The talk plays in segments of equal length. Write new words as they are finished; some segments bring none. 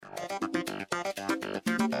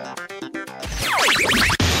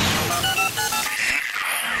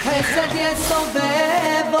חסד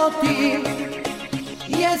יסובב אותי,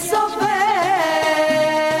 יסובב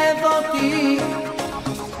אותי,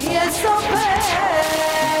 יסובב.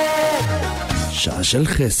 שעה של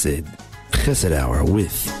חסד, חסד hour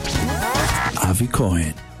with Avi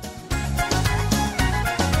Cohen.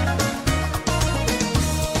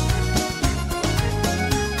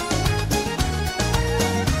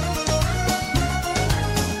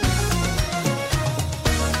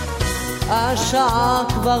 השעה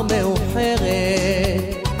כבר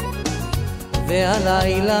מאוחרת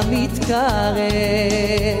והלילה מתקרב,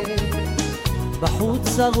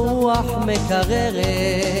 בחוץ הרוח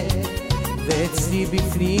מקררת ואצלי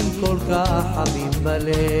בפנים כל כך חמים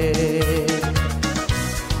בלב.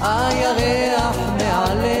 הירח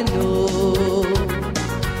מעלינו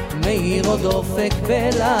מאיר עוד אופק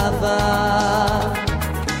בלבן,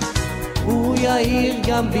 הוא יאיר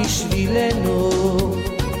גם בשבילנו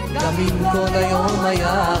גם אם כל היום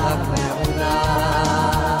היה רק מעונן.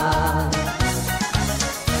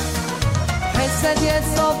 חסד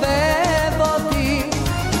יסובב אותי,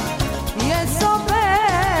 יסובב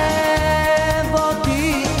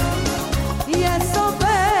אותי, יסובב.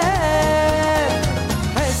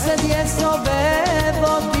 חסד יסובב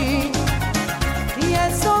אותי,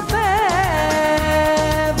 יסובב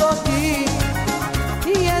אותי,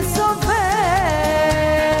 יסובב.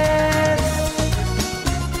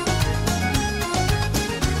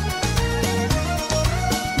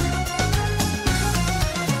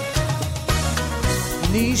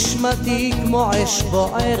 נשמתי כמו אש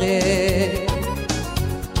בוערת,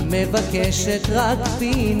 מבקשת רק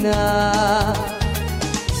פינה,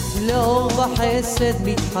 לאור וחסד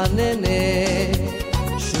מתחננת,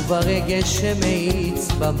 שוב הרגש שמאיץ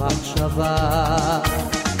במחשבה.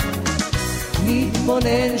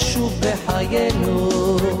 מתבונן שוב בחיינו,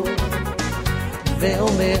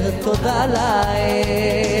 ואומר תודה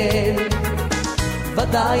לאל,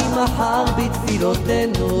 ודאי מחר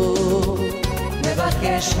בתפילותינו,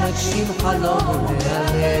 מבקש להגשים חלום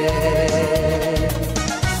ולהלב.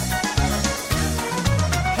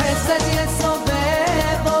 חסד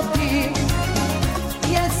יסובב אותי,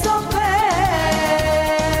 יסובב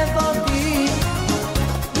אותי,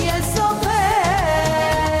 יסובב.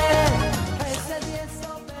 חסד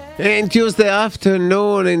יסובב. And Tuesday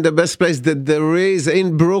afternoon in the best place that there is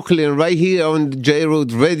in Brooklyn, right here on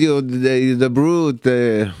JRoot Radio, the Root,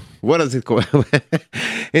 what does it call?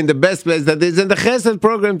 In the best place that is in the Chesed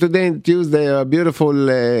program today, Tuesday, a beautiful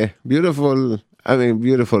life.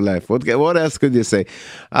 What else could you say?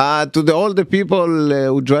 To all the people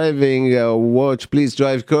who driving, watch, please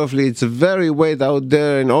drive carefully. It's very wet out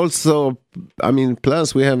there. And also,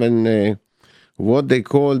 plus we have what they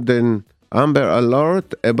called an Amber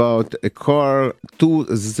Alert about a car,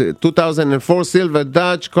 2004 Silver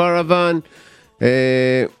Dodge Caravan,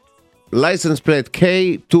 license plate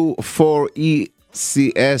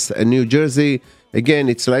K24ECS, New Jersey. Again,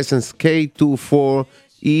 it's license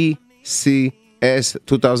K24ECS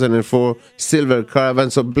 2004 Silver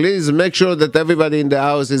Caravan. So please make sure that everybody in the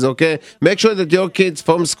house is okay. Make sure that your kids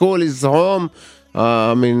from school is home.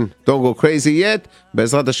 Don't go crazy yet.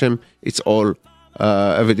 Be'ezrat Hashem, it's all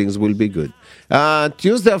everything will be good.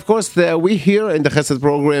 Tuesday, of course, we here in the Chesed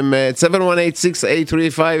program at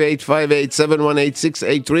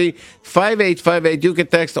 718-683-5858, 718-683-5858. You can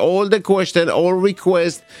text all the question, all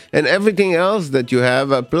requests, and everything else that you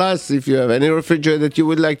have. Plus, if you have any refrigerator that you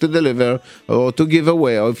would like to deliver or to give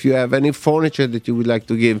away, or if you have any furniture that you would like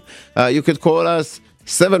to give, you could call us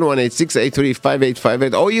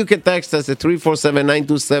 718-683-5858, or you can text us at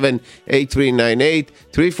 347-927-8398,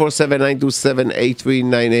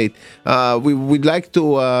 347-927-8398. We'd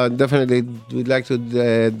like to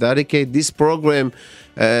dedicate this program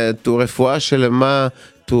to Refuah Shelema,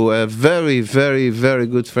 to a very, very, very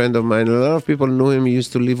good friend of mine. A lot of people knew him. He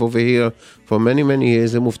used to live over here for many, many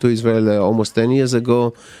years. He moved to Israel almost 10 years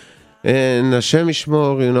ago. And Hashem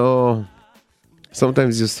Yishmor,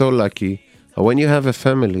 sometimes you're so lucky when you have a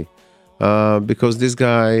family, because this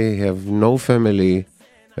guy have no family.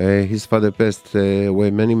 His father passed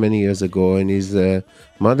away many, many years ago, and his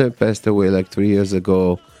mother passed away like 3 years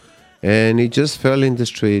ago, and he just fell in the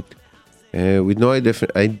street with no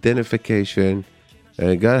identification,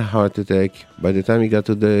 got a heart attack. By the time he got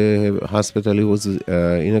to the hospital, he was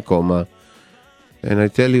in a coma. And I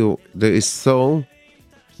tell you, there is so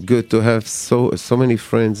good to have so many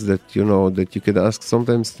friends that that you can ask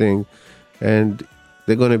sometimes things, and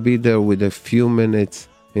they're going to be there with a few minutes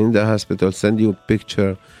in the hospital, send you a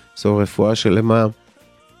picture. So Refuah Shelema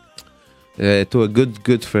to a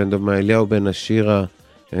good friend of mine, Eliyahu Ben Ashira,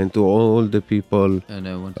 and to all the people. And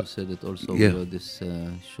I want to say that also Yeah. this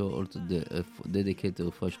show also dedicated to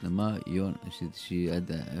Refuah Shlema. She had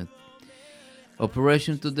a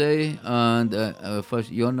operation today, and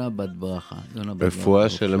Yona Bat Bracha. רפואה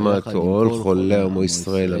שלמה to all חולי עמו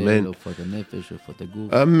ישראל, amen. רפואת הנפש, רפואת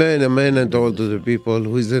הגוף. Amen, amen, and all to the people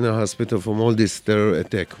who is in a hospital from all this terror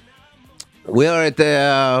attack. We are at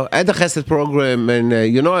the Chesed program, and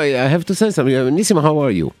I have to say something. Nissim, how are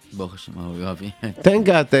you? Baruch Hashem, how are you, Avi? Thank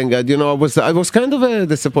God. I was kind of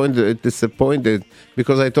disappointed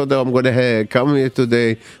because I thought that I'm going to come here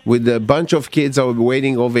today with a bunch of kids are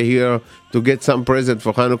waiting over here to get some present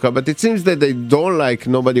for Hanukkah. But it seems that they don't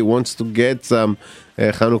nobody wants to get some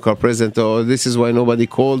Hanukkah present, or this is why nobody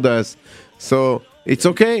called us. So it's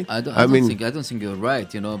okay. I don't think you're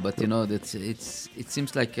right, but that it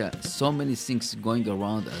seems like so many things going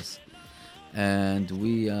around us. And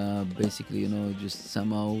we are basically, just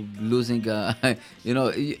somehow losing. Let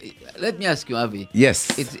me ask you, Avi. Yes.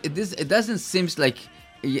 It doesn't seem like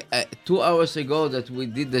 2 hours ago that we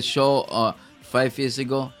did the show 5 years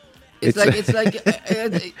ago. It's like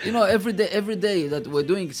every day that we're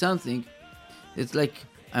doing something. It's like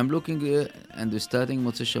I'm looking and we're starting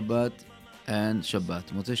Motzei Shabbat and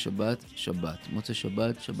Shabbat, Motzei Shabbat, Shabbat, Motzei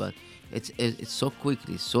Shabbat, Shabbat. It's so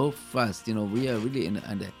quickly, so fast. We are really in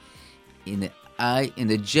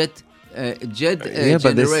the jet yeah,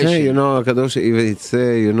 but they say, generation. הקדוש, it's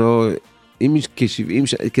אם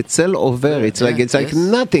כצל עובר, it's like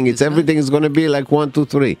nothing. It's everything is going to be like 1, 2,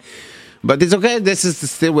 3. But it's okay. This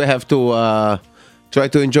is still we have to try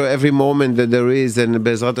to enjoy every moment that there is, and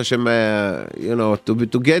Be'ezrat Hashem,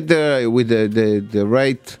 to get there with the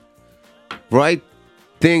right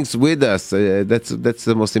things with us. That's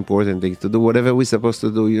the most important thing, to do whatever we're supposed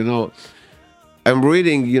to do. I'm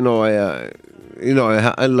reading,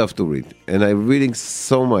 I love to read, and I'm reading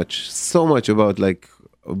so much about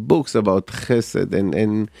books about Chesed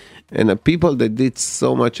and people that did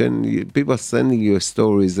so much, and people sending you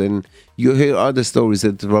stories, and you hear other stories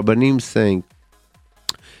that Rabbanim saying,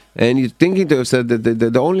 and you're thinking to yourself that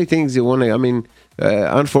the only things you want to,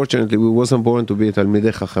 unfortunately, we wasn't born to be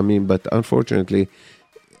Talmidei Chachamim, but unfortunately,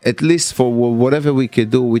 at least for whatever we could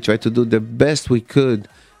do, we try to do the best we could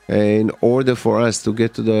in order for us to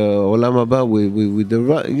get to the Olam Haba with the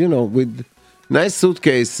with nice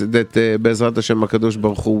suitcase that Be'ezrat Hashem HaKadosh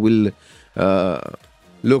Baruch Hu will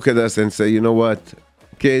look at us and say, you know what,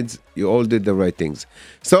 kids, you all did the right things.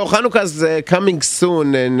 So Hanukkah is coming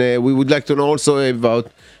soon, and we would like to know also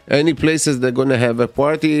about any places they're going to have a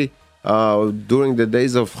party during the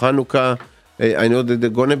days of Hanukkah. I know that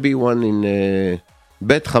there's going to be one in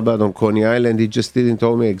Bet Chabad on Coney Island. He just didn't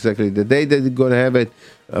tell me exactly the day that they're going to have it,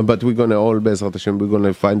 but we're going to all, Be'ezrat Hashem, we're going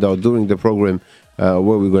to find out during the program where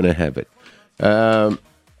we're going to have it.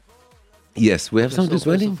 Yes, we have something First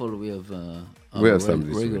waiting. of all, we have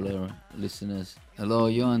some regular listeners. Hello,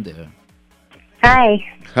 you on there? Hi.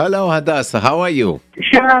 Hello, Hadassah. How are you?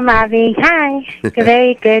 Shalom, Avi. Hi.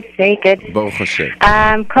 Very good, very good. Baruch Hashem.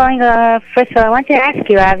 I'm calling, first of all, I want to ask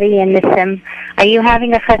you, Avi and Nissim, are you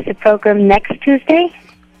having a Chesed program next Tuesday?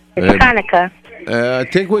 It's Hanukkah. I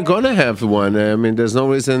think we're going to have one. There's no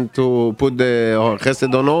reason to put the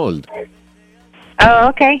Chesed on hold. Oh,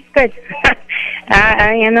 okay, good.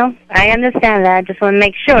 I understand that. I just want to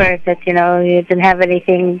make sure that, you didn't have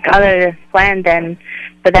anything other planned than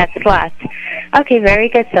for that slot. Okay, very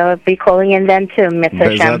good. So I'll be calling in then too, Mr.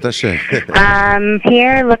 Be'ezrat Hashem. I'm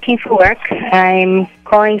here looking for work. I'm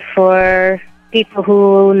calling for people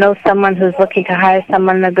who know someone who's looking to hire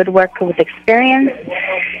someone, a good worker with experience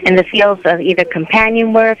in the fields of either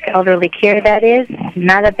companion work, elderly care, that is,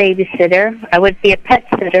 not a babysitter. I would be a pet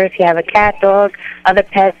sitter if you have a cat, dog, other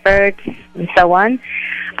pet, birds, and so on.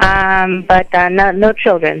 But no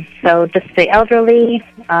children. So just the elderly.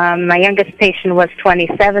 My youngest patient was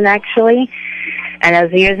 27, actually. And that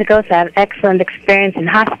was years ago, so I have excellent experience in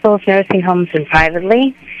hospitals, nursing homes, and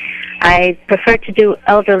privately. I prefer to do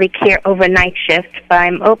elderly care overnight shift, but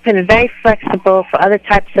I'm open and very flexible for other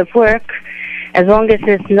types of work, as long as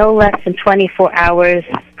it's no less than 24 hours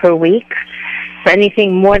per week. So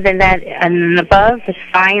anything more than that and above is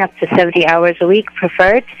fine, up to 70 hours a week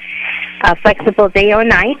preferred. Flexible day or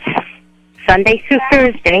night, Sunday through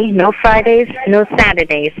Thursday, no Fridays, no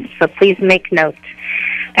Saturdays, so please make note.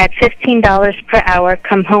 At $15 per hour,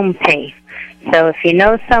 come home pay. So if you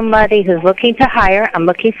know somebody who's looking to hire, I'm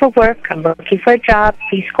looking for work, I'm looking for a job,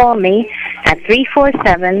 please call me at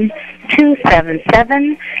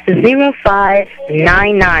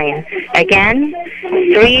 347-277-0599. Again,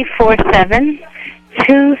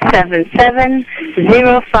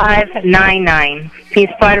 347-277-0599. Please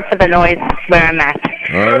pardon for the noise where I'm at.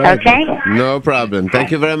 All right. Okay? No problem.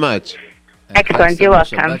 Thank you very much. Excellent. You're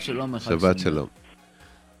welcome. שבת שלום. חג Shabbat שמח. shalom.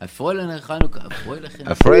 הפרוילן חנוכה.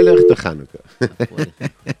 הפרוילן Freilich Chanukah.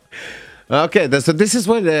 Okay, so this is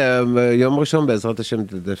when Yom Rishon Be'ezrat Hashem,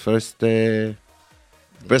 the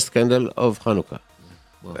first candle of Hanukkah.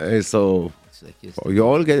 So It's like yes. you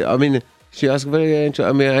all get. I mean, she asked very.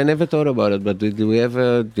 I mean, I never thought about it, but did we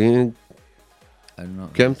ever didn't I don't know.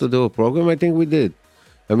 came to do a program? I think we did.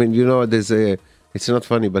 I mean, you know, there's a. It's not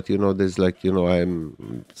funny, but you know, there's like, you know,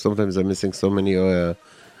 sometimes I'm missing so many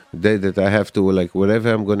day that I have to, like,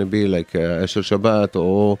 wherever I'm going to be, like Ashur Shabbat,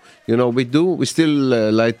 or, you know, we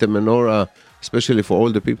still light the menorah, especially for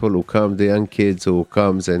all the people who come, the young kids who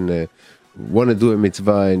comes and want to do a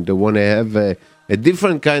mitzvah and they want to have a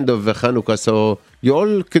different kind of Hanukkah. So you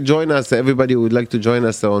all could join us. Everybody would like to join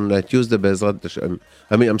us on Tuesday, Be'ezrat Hashem.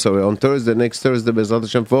 On Thursday, next Thursday, Be'ezrat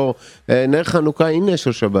Hashem, for Ner Hanukkah in Ashur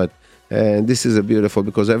Shabbat. And this is a beautiful,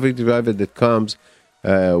 because every driver that comes,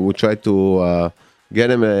 we try to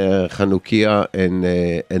get him a Chanukiah and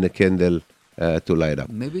a candle to light up.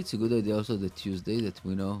 Maybe it's a good idea also the Tuesday that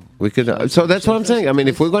we know. We could. So that's what I'm saying. I mean,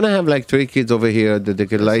 if we're gonna have like 3 kids over here that they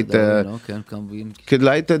could light, can come in. could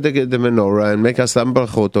light the menorah and make us some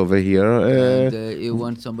brachot over here. And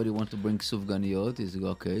you somebody want to bring sufganiyot, is it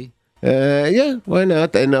okay? Yeah, why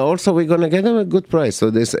not? And also we're gonna get them a good price. So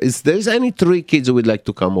there's any 3 kids who would like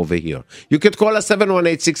to come over here, you could call us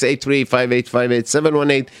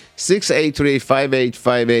 718-683-5858,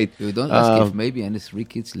 718-683-5858. You don't ask if maybe any 3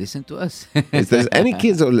 kids listen to us. If there's any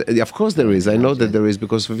kids, of course there is. I know that there is,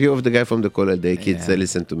 because a few of the guy from the college, their kids, they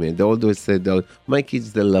listen to me. They always say, my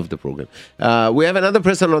kids, they love the program. We have another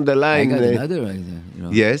person on the I line. got another idea. You know,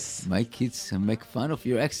 Yes. my kids make fun of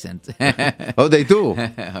your accent. Oh, they do.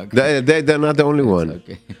 Okay. They're not the only one.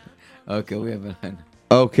 Okay. Okay, we have a line.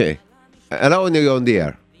 Okay. Hello, you're on the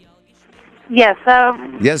air. Yes,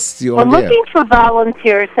 Yes, you're we're on the air. looking for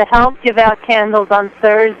volunteers to help give out candles on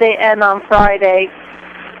Thursday and on Friday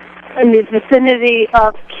in the vicinity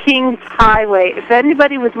of Kings Highway. If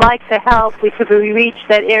anybody would like to help, we could be reached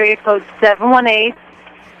at area code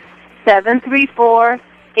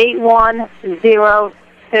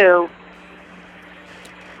 718-734-8102.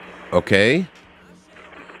 Okay.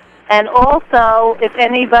 And also, if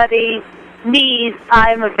anybody needs,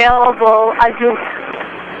 I'm available. I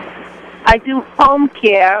do home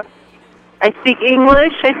care. I speak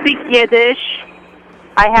English. I speak Yiddish.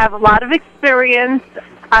 I have a lot of experience.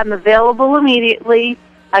 I'm available immediately.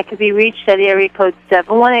 I can be reached at area code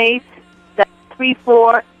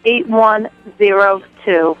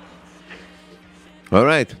 718-734-8102. All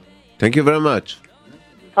right. Thank you very much.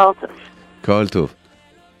 Also, Call too.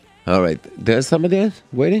 All right. There's somebody else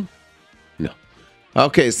waiting? No.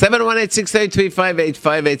 Okay.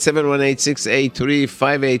 718-683-5858,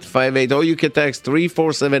 718-683-5858. Or you can text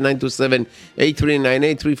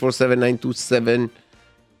 347-927-8398,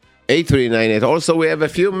 347-927-8398. Also, we have a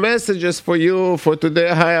few messages for you for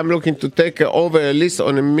today. Hi, I'm looking to take over a list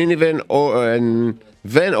on a minivan or a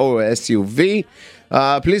van or a SUV.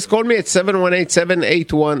 Please call me at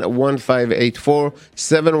 718-781-1584,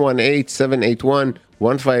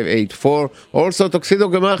 718-781-1584. Also, Tuxedo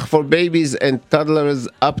Gemach for babies and toddlers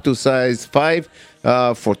up to size 5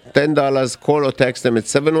 for $10. Call or text them at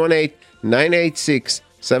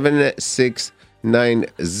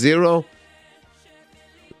 718-986-7690.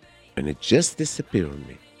 And it just disappeared on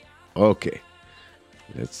me. Okay.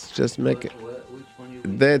 Let's just make it.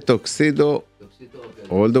 The Tuxedo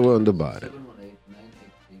all the way on the bottom.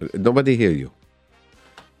 Nobody hear you.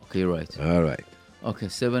 Okay, right. All right. Okay,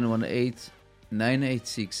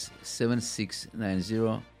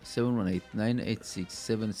 718-986-7690,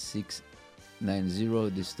 718-986-7690.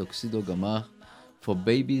 This Tuxedo Gamach for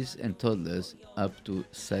babies and toddlers up to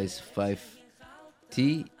size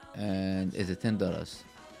 5T, and it's $10.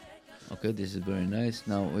 Okay, this is very nice.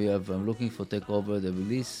 Now I'm looking for take over the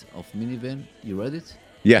release of minivan. You read it?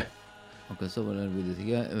 Yeah. Okay, so we'll read it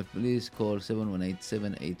here. Please call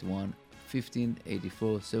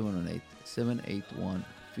 718-781-1584,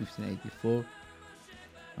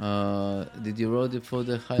 781-1584. Did you write it for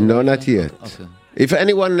the high? No, not yet. Okay. If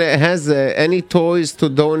anyone has any toys to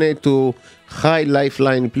donate to High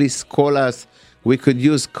Lifeline, please call us. We could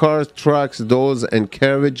use cars, trucks, doors, and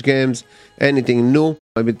carriage games. Anything new.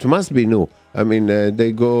 I mean, it must be new. I mean,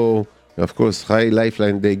 they go, of course, High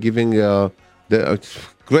Lifeline, they're giving the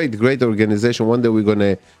great organization. One day we're going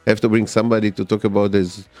to have to bring somebody to talk about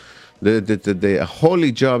this, the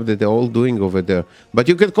holy job that they're all doing over there. But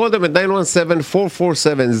you can call them at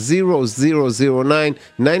 917-447-0009,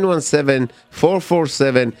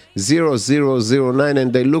 917-447-0009,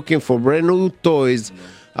 and they're looking for brand new toys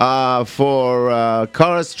for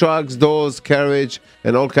cars, trucks, doors, carriage,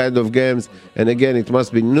 and all kinds of games. And again, it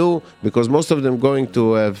must be new because most of them going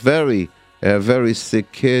to a very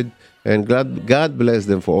sick kid. And God bless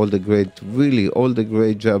them for all the great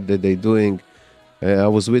job that they're doing. I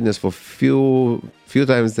was witness for few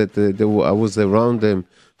times that I was around them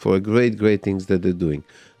for great things that they're doing.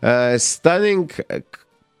 Stunning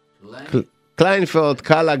Kleinfeld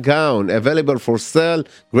color gown available for sale.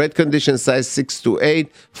 Great condition, size 6 to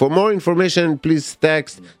 8. For more information, please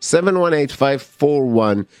text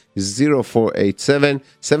 718-541-0487.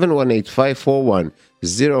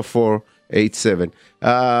 718-541-0487.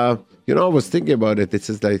 I was thinking about it. It's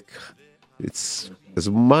just like it's. As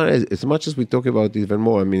much as we talk about it even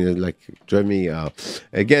more, I mean, like, drive me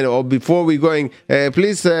again, or before we going,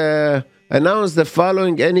 please announce the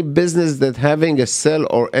following. Any business that having a sale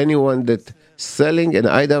or anyone that selling an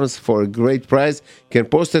items for a great price can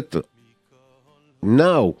post it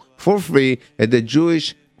now for free at the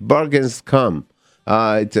Jewish Bargains.com.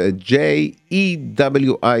 It's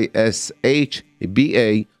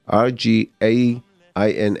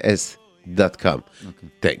JEWISHBARGAINS.com. Okay.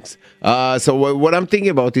 Thanks. So what I'm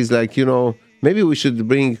thinking about is maybe we should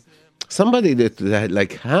bring somebody that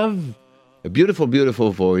like have a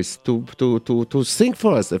beautiful voice to sing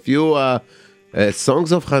for us a few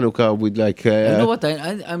songs of Hanukkah with like. You know what?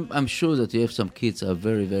 I'm sure that you have some kids who are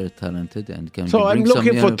very talented and can. So I'm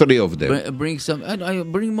looking for 3 of them. Bring some. I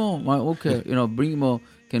bring more. Okay, bring more.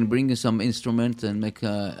 Can bring some instruments and make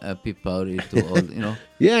a pip party to all,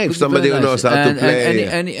 Yeah, if somebody who knows how to play.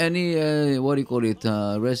 Any what do you call it,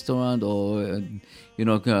 restaurant or,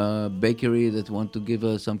 bakery that want to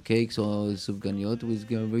give some cakes or sufganiyot with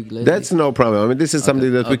big lady. That's no problem. I mean, this is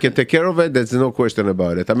something that we can take care of it. There's no question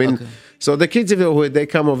about it. I mean, so the kids, if they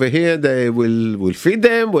come over here, they will feed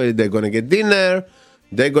them. They're going to get dinner.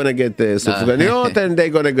 They're going to get sufganiyot and they're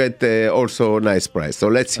going to get also a nice price. So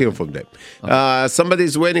let's hear from them.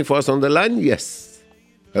 Somebody's waiting for us on the line? Yes.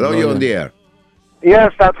 Hello, you're on the air.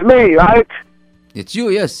 Yes, that's me, right? It's you,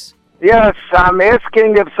 yes. Yes, I'm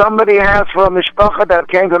asking if somebody has for a mishpacha that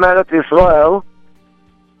came to Eretz Israel,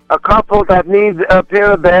 a couple that need a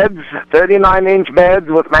pair of beds, 39-inch beds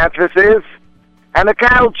with mattresses, and a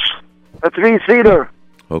couch, a 3-seater.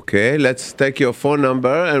 Okay, let's take your phone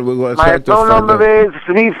number and we're going to try to find. My phone number is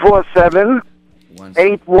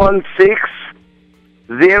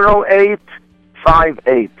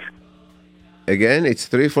 347-816-0858. Again, it's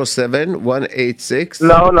 347-186.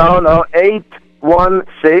 No,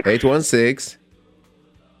 816. 816.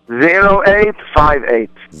 0858.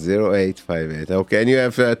 0858. Okay, and you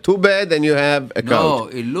have 2 bed and you have a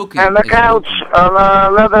couch. And a couch,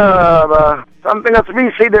 something, a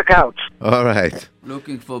 3-seater couch. All right.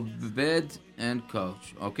 Looking for bed and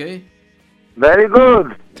couch, okay? Very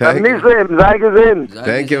good. Thank you very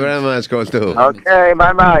much, Koltu. Okay,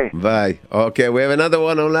 bye-bye. Bye. Okay, we have another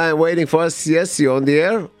one online waiting for us. Yes, you're on the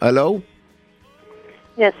air. Hello?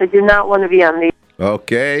 Yes, I do not want to be on the...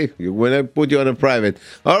 Okay, we're going to put you on a private.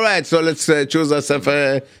 All right, so let's choose ourselves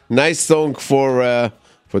a nice song for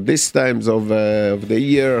this times of the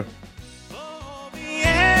year.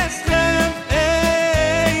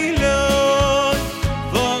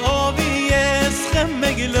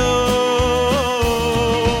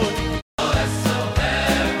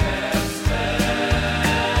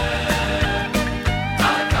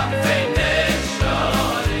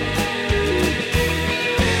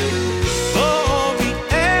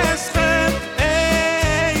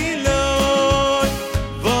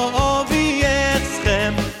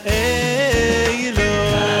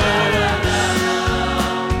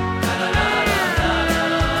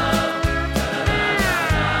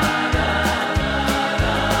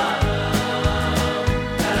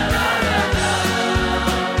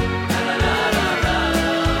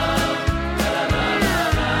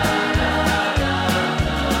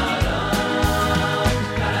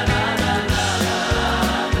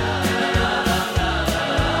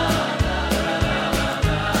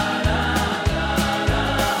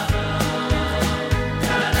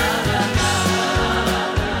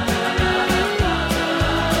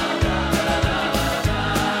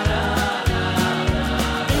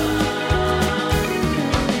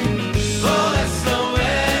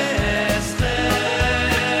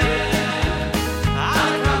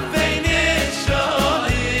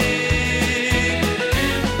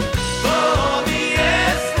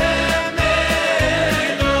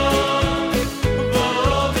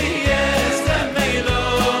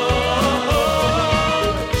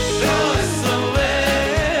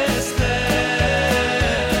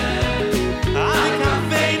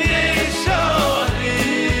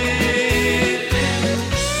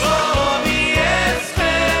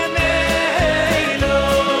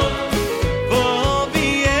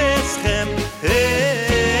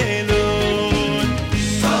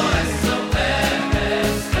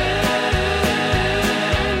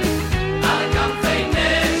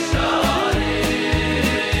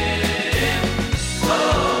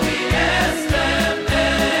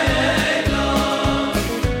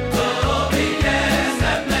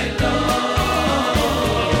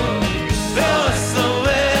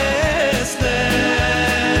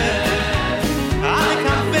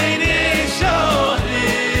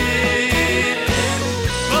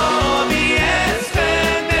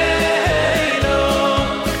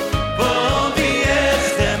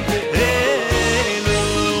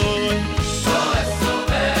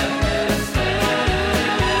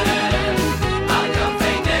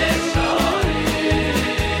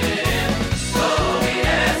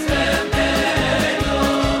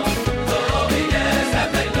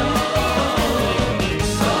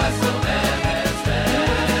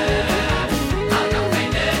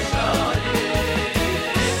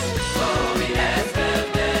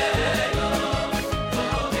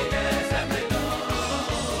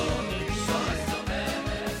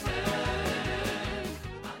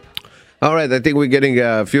 All right, I think we're getting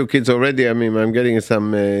a few kids already. I mean, I'm getting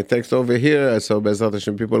some text over here, so Bezrat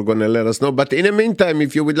Hashem, people are going to let us know. But in the meantime,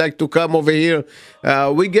 if you would like to come over here,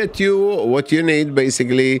 we get you what you need,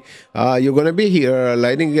 basically. You're going to be here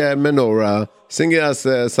lighting a menorah, singing us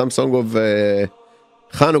some song of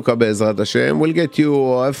Chanukah, Bezrat Hashem. We'll get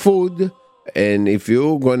you food, and if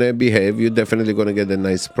you're going to behave, you're definitely going to get a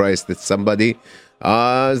nice price that somebody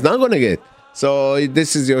is not going to get. So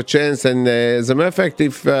this is your chance, and as a matter of fact,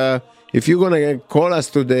 if you're going to call us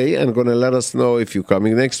today and going to let us know if you're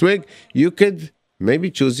coming next week, you could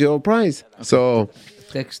maybe choose your prize. Okay. So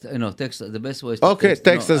text the best way is to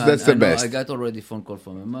text us. That's the best. I got already phone call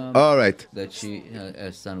from my mom. All right. That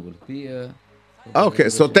her son will be here. Okay,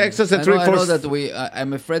 so text us at 346. I know that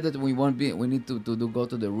I'm afraid that we won't be. We need to go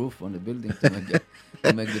to the roof on the building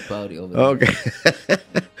to make the party over there. Okay.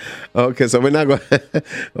 Okay, so we're not going.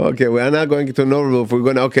 Okay, we are not going to no roof. We're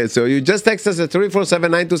going. Okay, so you just text us at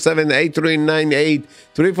 347-927-8398.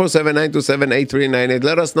 347-927-8398.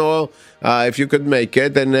 Let us know if you could make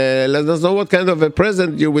it, and let us know what kind of a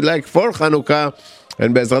present you would like for Hanukkah.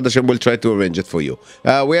 And Bezrat Hashem will try to arrange it for you.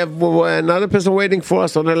 We have another person waiting for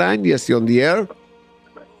us on the line. Yes, you're on the air.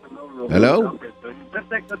 Hello?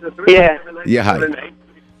 Yeah. Yeah, hi.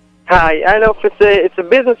 Hi. I know it's a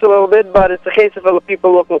business a little bit, but it's a case of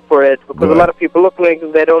people looking for it. Because a lot of people look like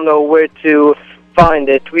they don't know where to find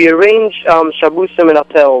it. We arrange Shabbusim in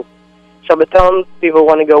hotels. Shabbaton, people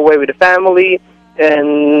want to go away with the family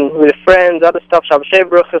and with friends, other stuff, Shabbos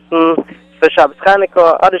Shebruchisen, for Shabbos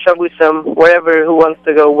Chanukah, other Shabbusim, wherever who wants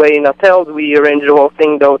to go away in hotels, we arrange the whole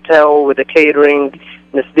thing, the hotel with the catering,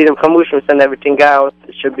 the Sdirim Kamushim, send everything out.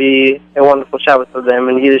 It should be a wonderful Shabbos for them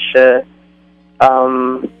in Yiddish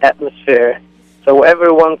atmosphere. So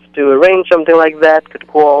whoever wants to arrange something like that could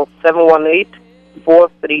call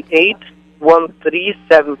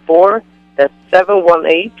 718-438-1374. That's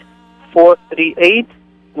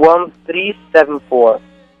 718-438-1374.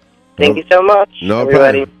 Thank you so much,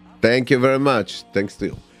 everybody. Problem. Thank you very much. Thanks to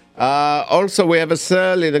you. Also, we have a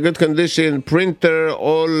cell in a good condition, printer,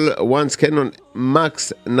 all ones Canon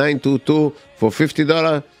Max 922 for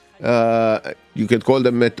 $50. You can call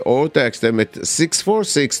them or text them at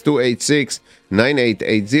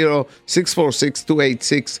 646-286-9880,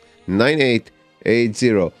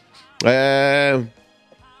 646-286-9880.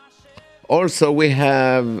 Also, we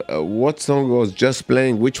have, what song was just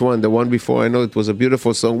playing? Which one? The one before? I know it was a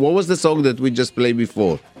beautiful song. What was the song that we just played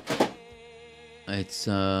before? It's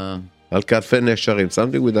Al Karfei Nesharim,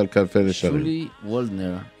 something with Al Karfei Nesharim. Julie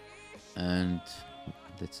Waldner, and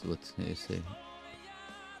that's what they say.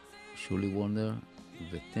 Julie Waldner,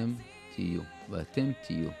 Vatem Tiyu. Vatem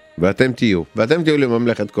Tiyu. Vatem Tiyu. Vatem Tiyu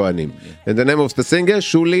לממלכת כהנים. And the name of the singer,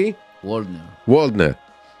 Julie Waldner.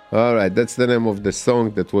 All right, that's the name of the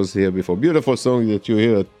song that was here before. Beautiful song that you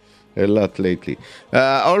hear a lot lately.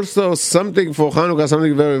 Also, something for Hanukkah,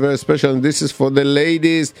 something very, very special, and this is for the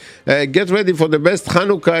ladies. Get ready for the best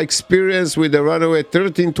Hanukkah experience with the runaway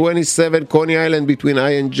 1327 Coney Island between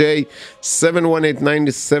I and J,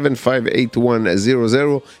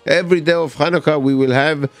 718-975-8100. Every day of Hanukkah, we will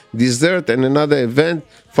have dessert and another event.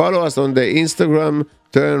 Follow us on the Instagram.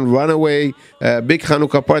 Turn Runaway, big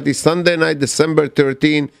Hanukkah party, Sunday night, December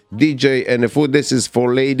 13, DJ and the food. This is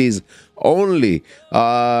for ladies only.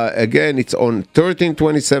 Again, it's on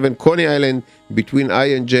 1327 Coney Island between I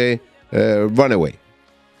and J, Runaway.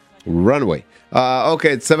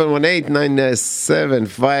 Okay, it's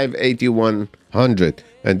 718-975-8100.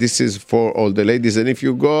 And this is for all the ladies. And if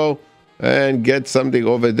you go and get something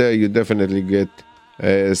over there, you definitely get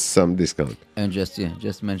some discount. And just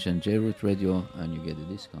mention JRoot Radio and you get a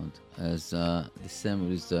discount. As the same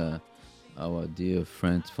with our dear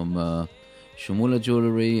friend from Shumula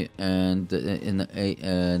Jewelry and in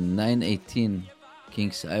 918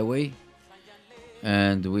 Kings Highway.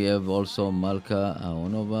 And we have also Malka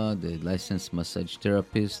Aonova, the licensed massage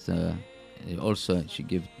therapist. Also, she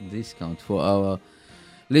gives discount for our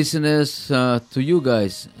listeners, to you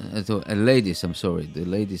guys, ladies, I'm sorry, the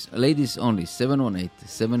ladies only,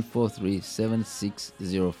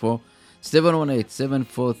 718-743-7604,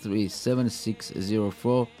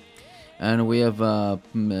 718-743-7604, and we have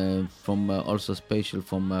from also special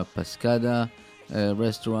from Pascada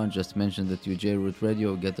restaurant, just mentioned that you JRoot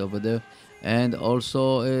Radio, get over there, and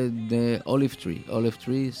also the Olive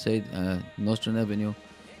Tree, said Nostrand Avenue,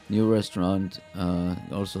 new restaurant,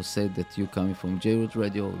 also said that you coming from JRoot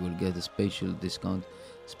Radio will get a special discount,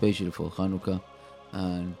 especially for Hanukkah,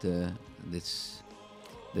 and that's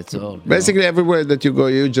all. Basically, everywhere that you go,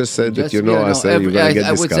 you just said that you're going to get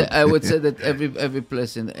discount. I would say that every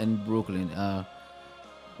place in Brooklyn are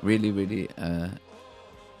really, really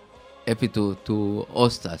happy to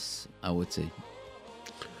host us, I would say.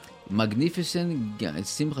 Magnificent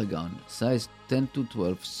Simcha gown, size 10 to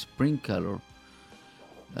 12, spring color,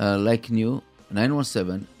 like new,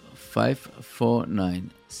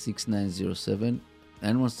 917-549-6907,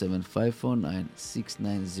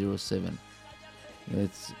 917-549-6907.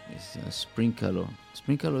 It's a spring color.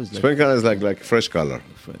 Spring color is like... Spring color is like fresh color.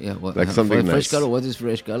 Yeah, well, like something fresh nice. color, what is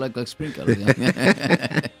fresh color? Like spring color.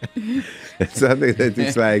 Yeah. It's something that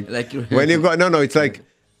it's like, when you go, no, it's like,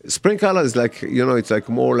 spring color is like, it's like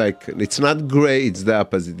more like, it's not gray, it's the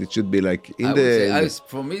opposite. It should be like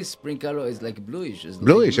for me, spring color is like bluish. It's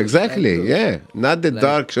bluish, like exactly, bluish. yeah. Not the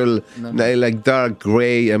dark, like dark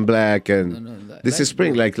gray and black. And this is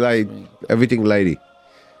spring, like light, spring. Everything lighty.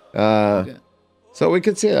 Okay. So we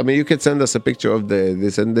can see, I mean, you can send us a picture of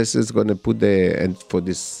this, and this is going to put the end for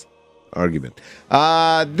this argument.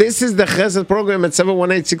 This is the Chesed program at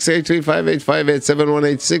 718-683-5858,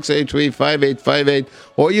 718-683-5858,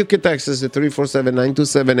 or you can text us at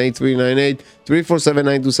 347-927-8398,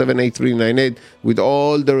 347-927-8398 with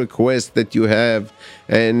all the requests that you have.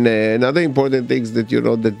 And another important thing is that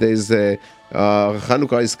that there's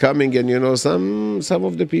Hanukkah is coming, and some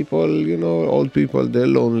of the people, old people, they're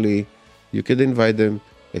lonely. You can invite them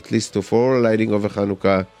at least for lighting of a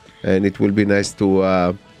Hanukkah, and it will be nice to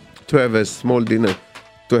have a small dinner,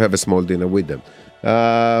 with them.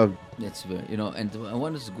 That's very, and I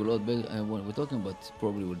want to Sgulot. We're talking about,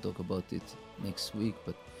 probably we'll talk about it next week,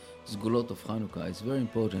 but Sgulot of Hanukkah, it's very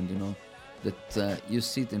important, that you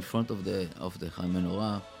sit in front of the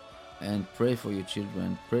menorah and pray for your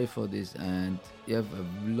children, pray for this, and you have a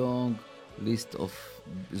long list of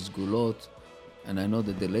Sgulot. And I know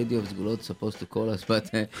that the lady of Sgulot is supposed to call us, but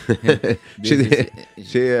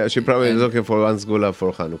she probably is looking for one Sgula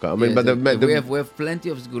for Hanukkah. I mean, we have plenty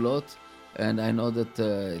of Sgulot, and I know that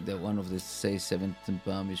one of the say 7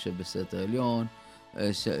 פעם יושב בסתר עליון,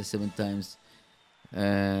 7 times,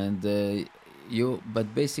 and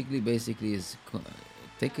but basically is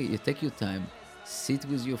you take your time, sit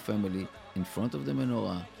with your family in front of the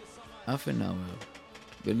menorah, half an hour.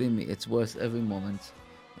 Believe me, it's worth every moment.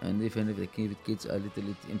 And even if the kids are a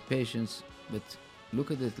little impatient, but look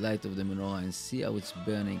at the light of the menorah and see how it's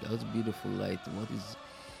burning, how it's beautiful light, what is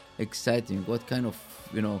exciting, what kind of,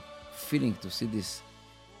 feeling to see this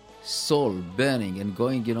soul burning and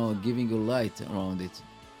going, giving you light around it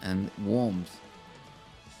and warmth.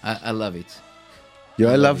 I love it.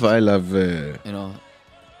 Yeah, I love.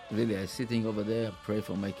 Really, I'm sitting over there, pray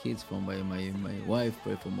for my kids, for my wife,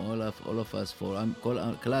 pray for all of us, for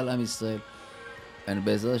Klal Am Yisrael. And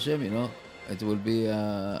Be'ezrat Hashem, it will be,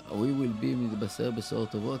 we will be מתבשר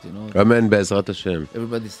בשורות טובות, Amen, Be'ezrat Hashem.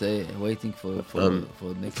 Everybody say, waiting for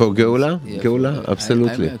next for Geula? Yeah, Geula,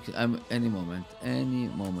 absolutely. I'm any moment.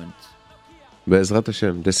 Be'ezrat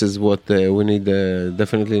Hashem. This is what we need,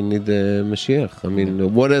 definitely need Mashiach. I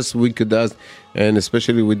mean, what else we could ask, and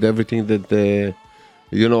especially with everything that,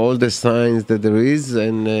 all the signs that there is,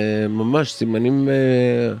 and mamash,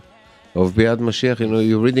 simanim, of Biad Mashiach,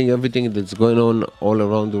 you're reading everything that's going on all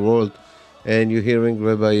around the world, and you're hearing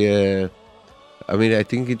Rabbi, I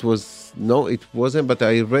think it wasn't, but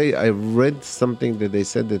I read something that they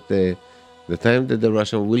said that the time that the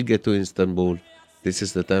Russian will get to Istanbul, this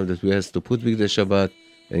is the time that we have to put Big the Shabbat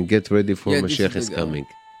and get ready for Mashiach is coming.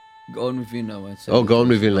 Gaon Vilna.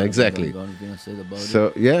 Gaon Vilna, exactly. Gaon Vilna said about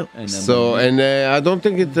so, it. Yeah. And I don't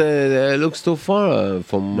think it looks too far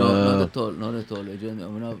from... No, not at all.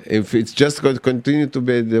 If it's just going to continue to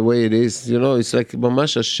be the way it is, it's like,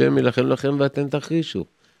 ממש השם ילחם לכם ואתם תחרישו.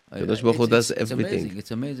 הקדוש ברוך הוא does everything.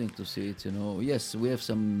 It's amazing to see it, Yes, we have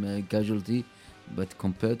some casualty, but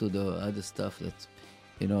compared to the other stuff that,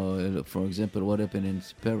 for example, what happened in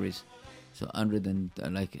Paris, so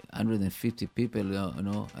 150 people,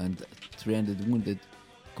 and 300 wounded,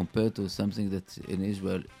 compared to something that in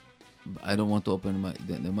Israel, I don't want to open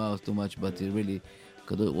the mouth too much, but it really,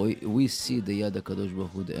 we see the Yad HaKadosh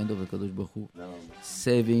Baruch Hu, the end of the Kadosh Baruch Hu,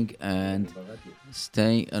 saving and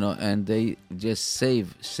staying, and they just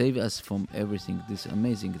save us from everything. This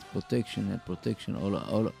amazing protection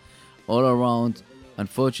all around.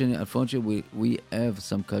 Unfortunately, we have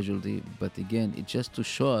some casualty, but again, it's just to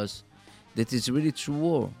show us that it's really true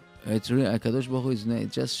war. It's really Kadosh Baruch Hu.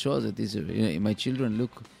 It just shows that it's my children.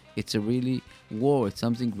 Look, it's a really war. It's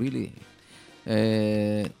something really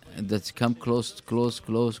that's come close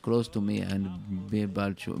to me and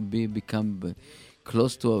become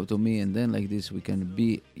close to me. And then like this, we can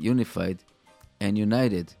be unified and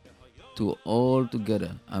united to all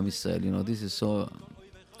together. Am Yisrael. This is so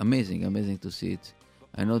amazing to see it.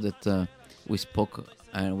 I know that we spoke.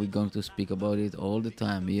 And we're going to speak about it all the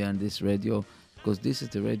time here on this radio. because this is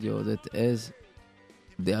the radio that has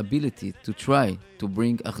the ability to try to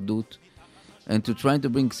bring achdut and to try to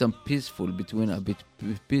bring some peace between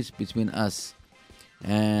us.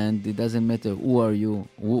 And it doesn't matter who are you,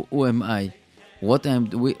 who am I,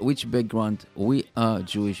 which background. We are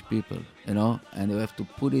Jewish people, and we have to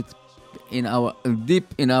put it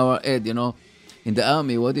deep in our head, In the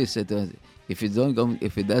army, what is it? If it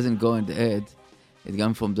doesn't go in the head, it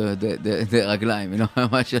comes from the raglaim, how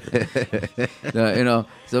much,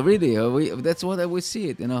 So really, that's what I will see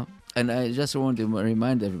it, And I just want to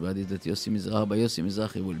remind everybody that Yossi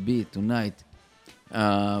Mizrahi will be tonight by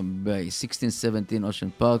 1617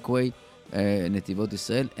 Ocean Parkway, Netivot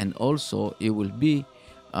Israel, and also it will be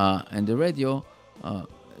on the radio.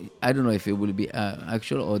 I don't know if it will be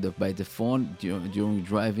actual or by the phone during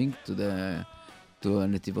driving to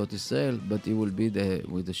Netivot Israel, but it will be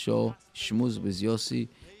with the show Shmuz with Yossi,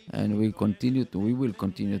 and we will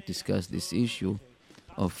continue to discuss this issue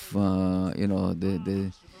of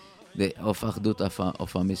the of Achdut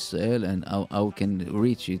of Am Yisrael and how we can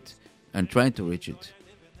reach it and trying to reach it.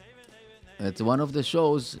 It's one of the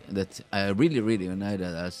shows that I really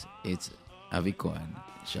united us. It's Avi Cohen,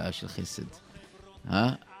 Shah Shel Chesed.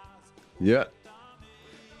 Huh? Yeah.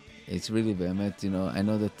 It's really באמת, I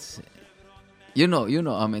know that you know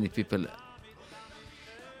how many people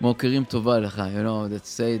מוכרים טובה לך, that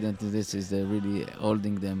say that this is really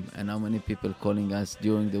holding them, and how many people calling us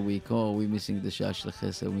during the week, we're missing the Shah Shel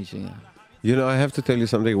Chesed. I have to tell you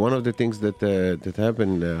something. One of the things that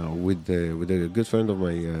happened with a good friend of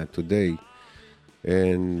mine today,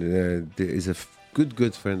 and there is a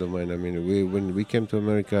good friend of mine. I mean, when we came to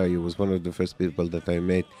America, he was one of the first people that I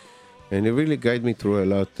met, and he really guided me through a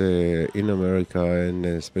lot in America, and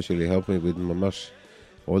especially helped me with mamash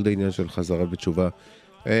all the inyan shel Chazara b'tshuva,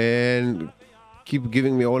 and keep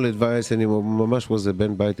giving me all advice. And mamash was a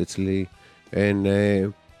ben bait etzli, and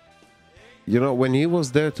when he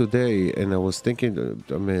was there today, and I was thinking,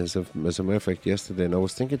 as a matter of fact, yesterday, and I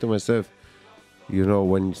was thinking to myself,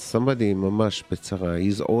 when somebody mamash betzara,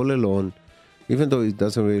 he's all alone, even though he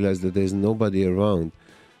doesn't realize that there's nobody around.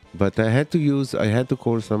 But I had to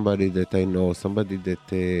call somebody that I know, somebody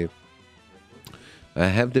that I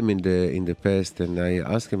have them in the past, and I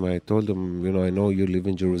asked him, I told him, I know you live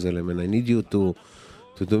in Jerusalem, and I need you to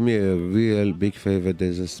do me a real big favor.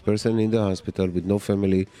 There's this person in the hospital with no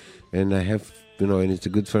family, and I have, and it's a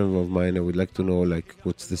good friend of mine. I would like to know,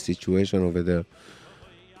 what's the situation over there.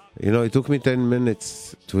 It took me 10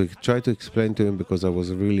 minutes to try to explain to him because I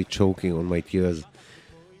was really choking on my tears.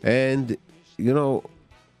 And,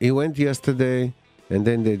 he went yesterday, and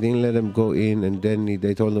then they didn't let him go in, and then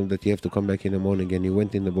they told him that he have to come back in the morning, and he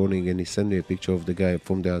went in the morning, and he sent me a picture of the guy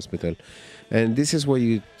from the hospital. And this is where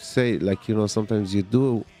you say, sometimes you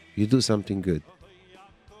do something good.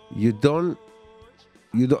 There's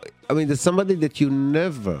somebody that you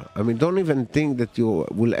never, don't even think that you'll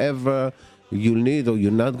need, or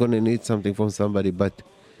you're not going to need something from somebody, but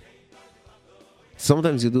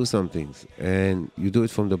sometimes you do some things, and you do it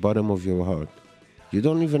from the bottom of your heart. You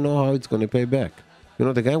don't even know how it's going to pay back.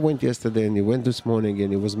 The guy went yesterday, and he went this morning,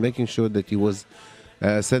 and he was making sure that he was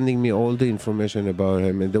sending me all the information about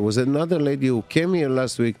him. And there was another lady who came here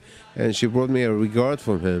last week, and she brought me a regard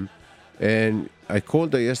from him. And I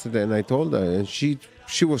called her yesterday, and I told her, and she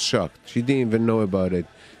was shocked. She didn't even know about it,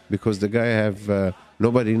 because the guy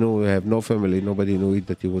nobody knew, have no family, nobody knew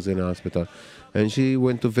that he was in a hospital. And she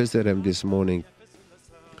went to visit him this morning.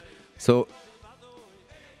 So,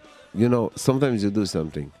 sometimes you do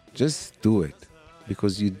something. Just do it,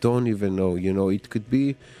 because you don't even know. It could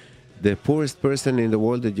be the poorest person in the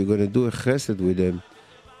world that you're going to do a chesed with him.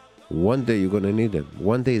 One day you're going to need him.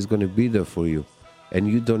 One day he's going to be there for you. And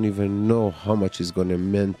you don't even know how much it's going to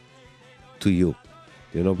mean to you.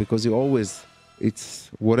 Because you always, it's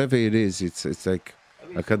whatever it is, it's like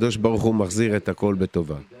HaKadosh Baruch Hu machzir et hakol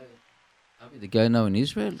betova. The guy now in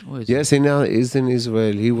Israel? Yes, he now is in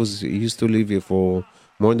Israel. He used to live here for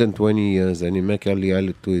more than 20 years, and he made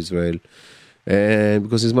Aliyah to Israel. And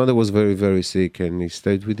because his mother was very, very sick, and he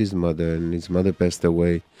stayed with his mother, and his mother passed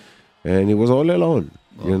away, and he was all alone,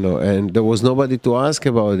 and there was nobody to ask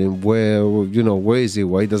about him. Where is he?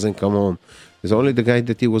 Why he doesn't come home? There's only the guy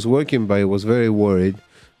that he was working by. He was very worried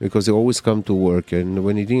because he always come to work, and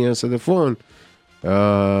when he didn't answer the phone,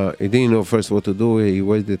 he didn't know first what to do. He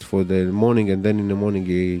waited for the morning, and then in the morning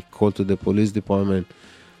he called to the police department,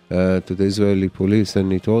 to the Israeli police,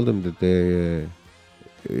 and he told them that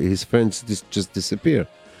his friends just disappeared.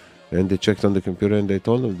 And they checked on the computer, and they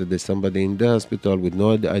told him that there's somebody in the hospital with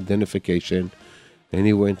no identification. And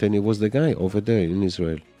he went, and he was the guy over there in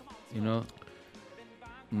Israel.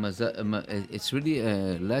 It's really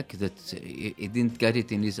luck that he didn't get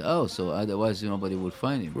it in his house, so otherwise nobody would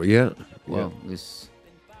find him. Yeah. Wow, this.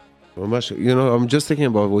 Mamash, I'm just thinking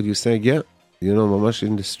about what you're saying. Yeah, Mamash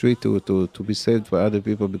in the street to be saved by other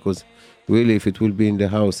people, because really, if it will be in the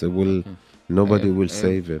house, nobody will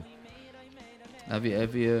save him. Have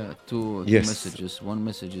you two Yes. messages? One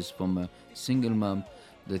message is from a single mom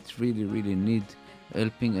that really need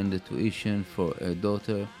helping and the tuition for a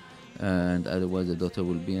daughter, and otherwise the daughter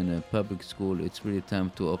will be in a public school. It's really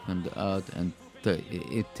time to open the out and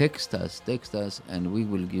text us, and we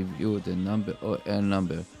will give you the number or a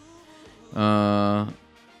number.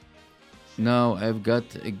 Now I've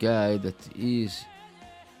got a guy that is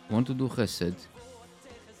want to do chesed,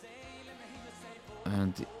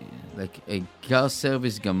 and like a car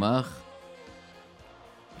service gamach,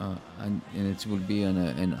 and it will be an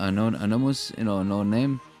anonymous, no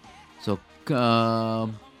name. So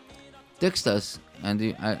text us,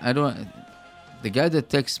 and I don't. The guy that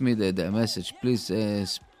texts me the message, please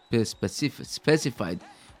specify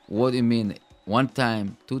what you mean. 1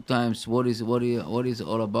 time, 2 times. What is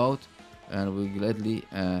all about, and we gladly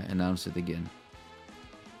announce it again.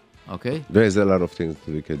 Okay. There's a lot of things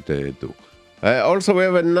we could do. Also, we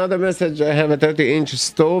have another message. I have a 30-inch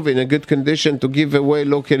stove in a good condition to give away,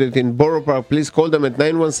 located in Borough Park. Please call them at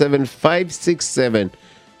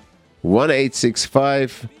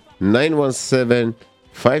 917-567-1865,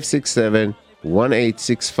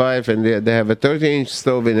 917-567-1865, and they have a 30-inch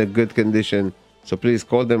stove in a good condition. So please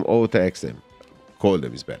call them or text them. Call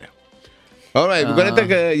them is better. All right, we're going to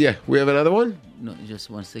take a... we have another one? No,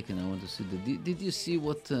 just 1 second. I want to see Did you see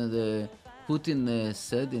what the Putin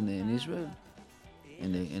said in Israel?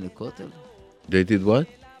 In the Kotel? They did what?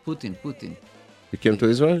 Putin. He came to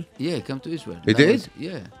Israel? Yeah, he came to Israel. He did?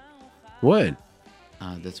 Yeah. When?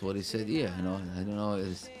 That's what he said. Yeah, I don't know.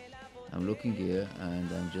 I'm looking here,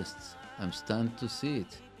 and I'm stunned to see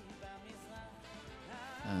it.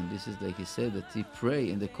 And this is like he said that he pray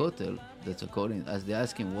in the Kotel. That's according, as they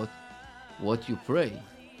ask him what you pray.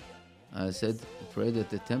 I said, pray that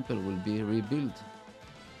the temple will be rebuilt.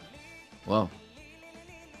 Wow.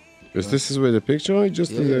 This is where the picture or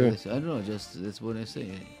just yes, I don't know, just that's what I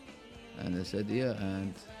say. And I said, yeah,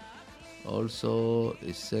 and also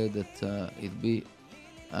it said that it be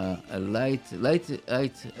a light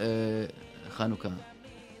Hanukkah,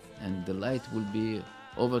 and the light will be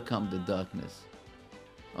overcome the darkness.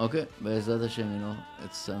 Okay, Be'ezrat Hashem,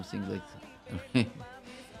 it's something like,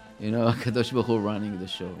 Kadosh Baruch Hu running the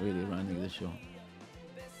show, really running the show.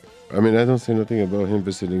 I mean, I don't say nothing about him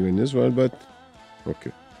visiting in Israel, but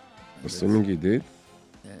okay. Assuming he did.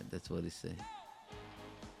 Yeah, that's what he said.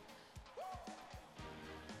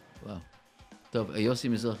 Wow. Tov, Yossi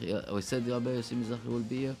Mizrahi, we said Rabbi Yossi Mizrahi will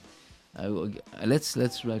be here. Let's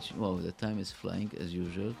write. Wow, the time is flying as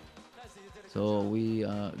usual. So we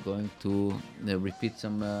are going to repeat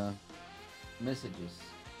some messages.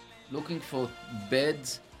 Looking for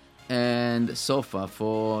beds and sofa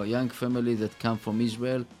for young families that come from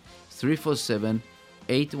Israel.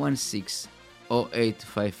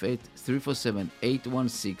 347-816-0858.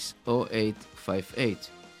 347-816-0858.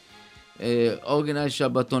 Organize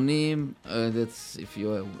Shabbatonim. That's if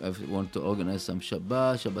you want to organize some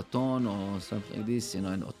Shabbaton or something like this, in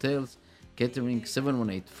hotels. Catering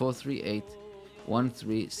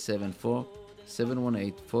 718-438-1374.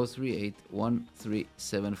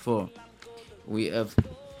 718-438-1374. We have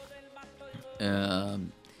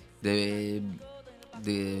the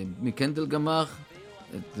Mikendel Gamach,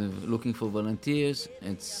 looking for volunteers.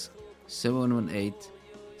 It's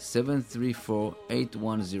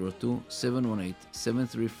 718-734-8102.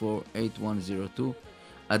 718-734-8102.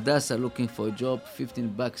 Adasa looking for a job,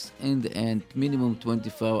 $15 in the end, minimum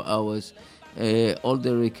 24 hours.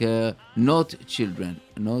 Older care, not children,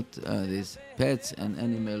 not these pets and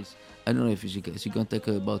animals. I don't know if she can talk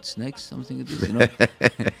about snakes, something like this,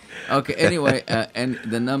 Okay, anyway, and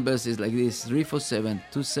the numbers is like this: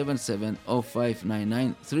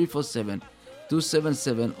 347-277-0599,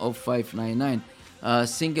 347-277-0599.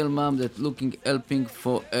 Single mom that helping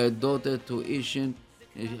for a daughter tuition.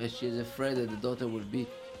 She's afraid that the daughter will be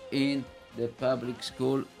in the public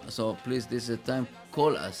school. So please, this is the time.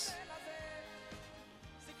 Call us.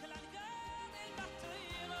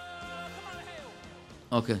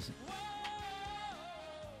 Okay.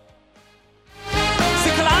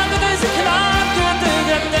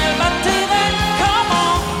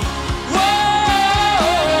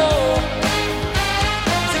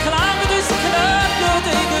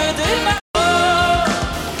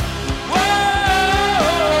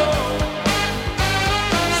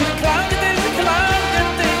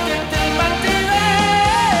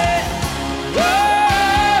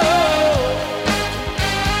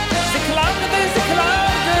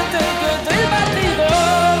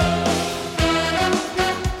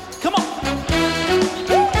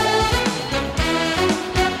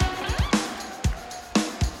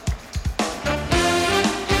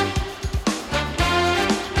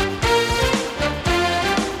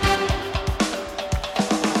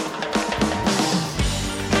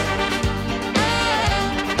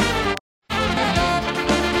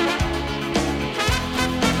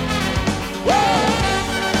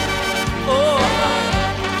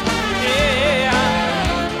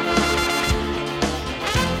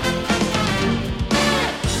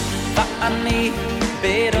 ואני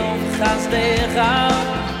ברוב חסדך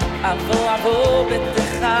אבוא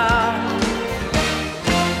בתך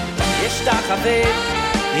אשתחווה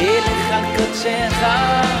אליך על קודשך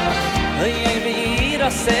אוי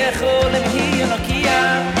וירסך למחיר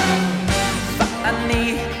נקייה ואני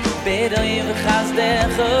ברוב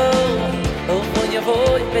חסדך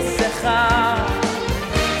אבוא בתך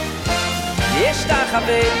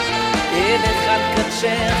אשתחווה אליך על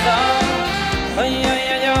קודשך אוי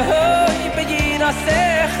וירסך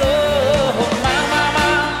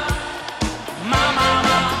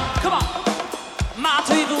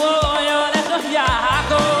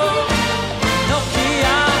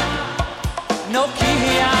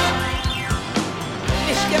Nokia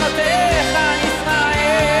נשכנותיך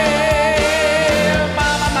ישראל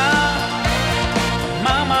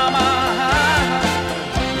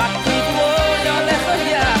מה כיבו יולך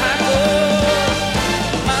יעקב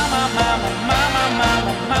מה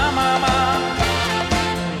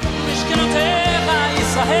נשכנותיך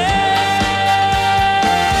ישראל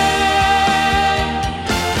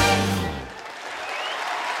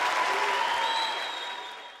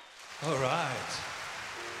All right.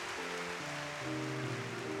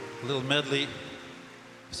 A little medley of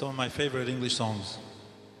some of my favorite English songs.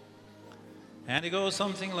 And it goes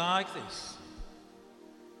something like this.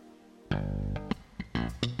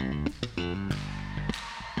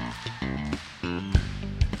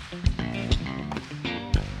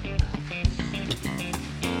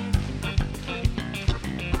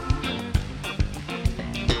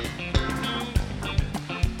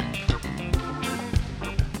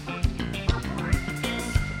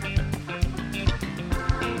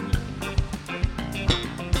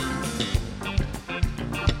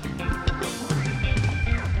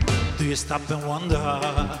 Do you stop and wonder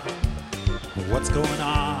what's going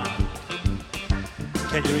on?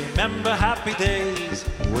 Can you remember happy days?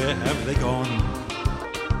 Where have they gone?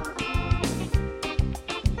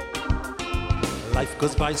 Life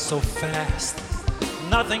goes by so fast,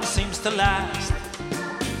 nothing seems to last.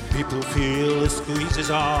 People feel the squeeze is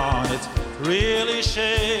on, it's really a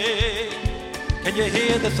shame. Can you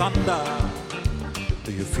hear the thunder?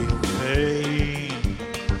 Do you feel the pain?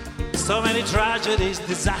 So many tragedies,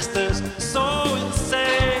 disasters, so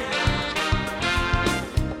insane.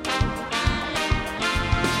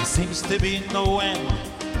 There seems to be no end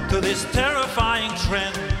to this terrifying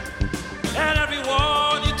trend, and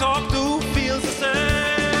everyone you talk to feels the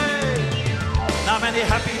same. Now many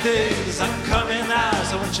happy days are coming now,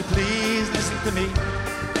 so won't you please listen to me?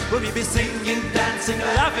 We'll be singing, dancing,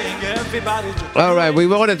 laughing, everybody. All right, we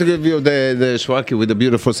wanted to give you the Shwaki with the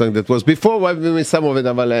beautiful song that was before. We missed some of it,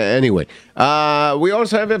 but anyway. We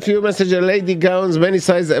also have a few messages. Lady gowns, many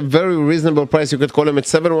sizes, a very reasonable price. You could call them at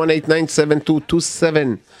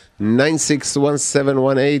 718-972-2796,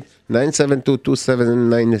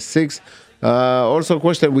 1718-972-2796. Also, a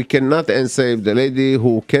question we cannot answer if the lady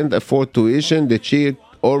who can't afford tuition, did she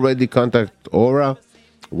already contact Aura?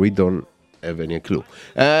 We don't have any clue.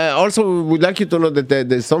 Also, we would like you to know that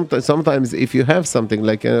there's sometimes if you have something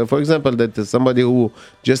like, for example, that somebody who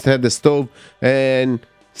just had the stove and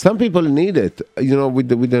some people need it,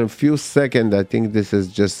 within a few seconds. I think this is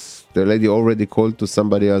just the lady already called to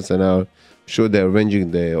somebody else, and I'm sure they're arranging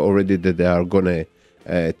that they are gonna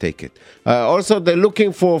take it. Also, they're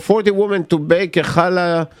looking for 40 women to bake a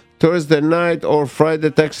challah Thursday night or Friday.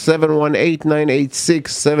 Text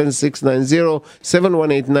 718-986-7690,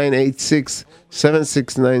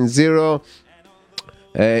 718-986-7690,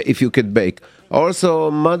 if you could bake.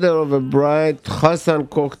 Also, mother of a bride, Hassan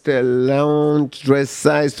cocktail lounge, dress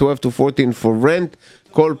size 12 to 14 for rent.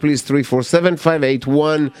 Call please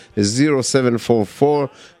 347-581-0744,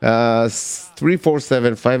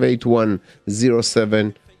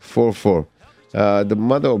 347-581-0744. The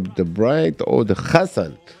mother of the bride or the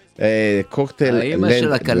Hassan. קוקטייל האמא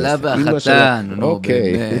של הכלה והחתן, נו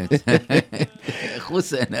באמת.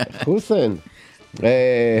 חוסן.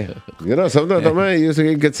 sometimes אתה אומר, you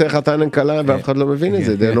get say חתן and כלה ואף אחד לא מבין את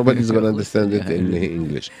זה. Nobody's going to understand it in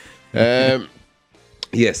English.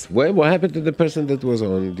 Yes, what happened to the person that was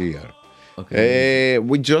on the air? Okay.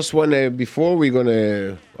 We just want to, before we're going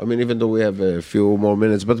to, even though we have a few more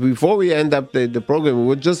minutes, but before we end up the program,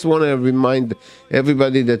 we just want to remind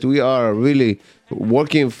everybody that we are really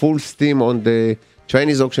working full steam on the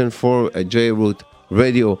Chinese auction for JRoot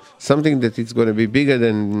radio, something that is going to be bigger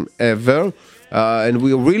than ever. And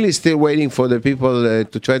we're really still waiting for the people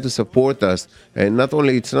to try to support us. And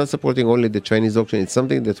it's not supporting only the Chinese auction, it's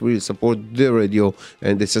something that will support the radio.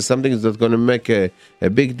 And this is something that's going to make a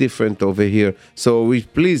big difference over here. So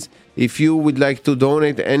please, if you would like to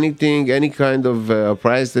donate anything, any kind of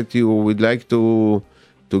prize that you would like to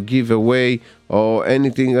to give away or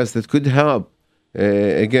anything else that could help.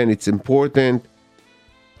 Again, it's important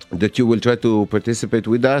that you will try to participate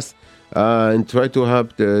with us and try to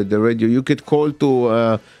help the radio. You could call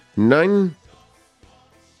to 9.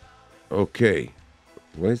 Okay,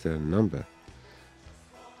 where's the number?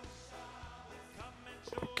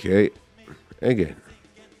 Okay, again.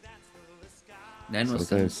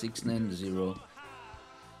 917-690.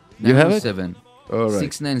 You have it? 917 All right.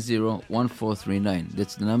 690-1439.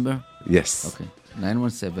 That's the number? Yes. Okay.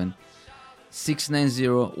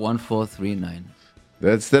 917-690-1439.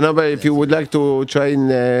 That's the number. If you would like to try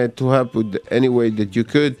and to help with any way that you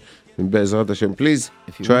could, Be'ezrat Hashem, please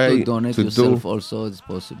If you try want to donate to yourself do also, it's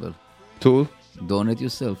possible. to. Donate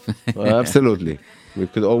yourself. Absolutely. We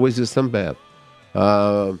could always use some help.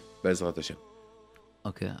 Be'ezrat Hashem.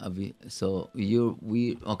 Okay, Avi. So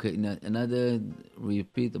another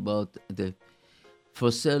repeat about the for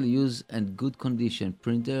sale, use and good condition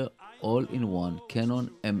printer, all in one Canon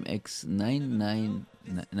MX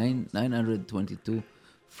 922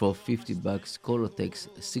 for $50. Call or text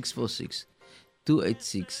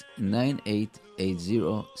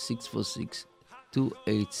 646-286-9880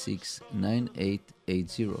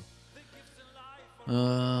 646-286-9880.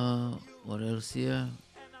 What else here?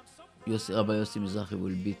 Rabbi Yossi Mizrahi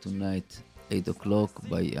will be tonight 8 o'clock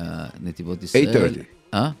by Netivot Israel.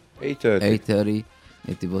 8:30. 8:30.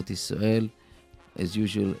 Netivot Israel. As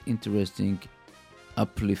usual, interesting,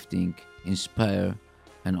 uplifting, inspire,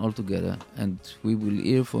 and all together. And we will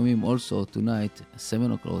hear from him also tonight,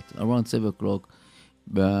 7 o'clock, around 7 o'clock,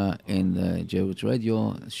 in JRoot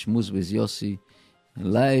Radio, Shmuz with Yossi,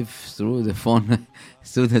 live through the phone,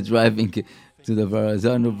 through the driving to the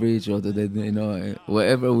Verrazano Bridge or to the,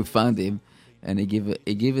 wherever we found him. And he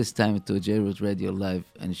give his time to JRoot Radio live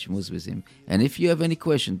and Shmuz with him. And if you have any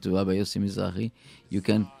question to Rabbi Yossi Mizrahi, you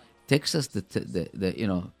can text us the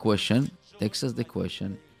question, text us the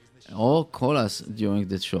question, or call us during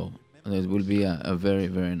the show. It will be a very,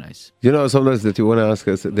 very nice. Sometimes that you want to ask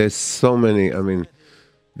us, there's so many,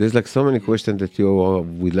 there's like so many questions that you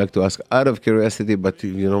would like to ask out of curiosity, but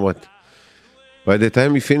you know what? By the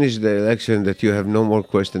time you finish the election, that you have no more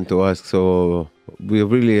question to ask. So we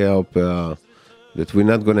really hope that we're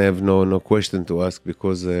not going to have no question to ask,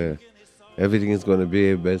 because everything is going to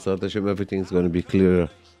be, Be'ezrat Hashem, everything is going to be clear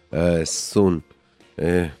soon.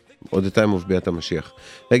 Or the time of Be'at HaMashiach.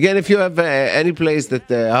 Again, if you have any place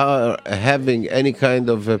that are having any kind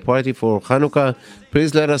of party for Hanukkah,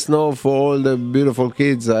 please let us know. For all the beautiful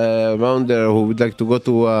kids around there who would like to go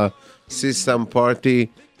to see some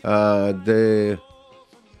party, all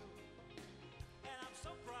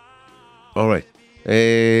right.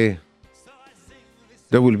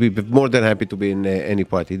 They will be more than happy to be in any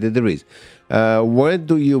party that there is. Where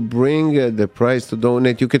do you bring the price to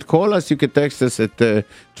donate? You could call us, you could text us at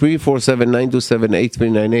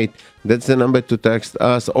 347-927-8398. That's the number to text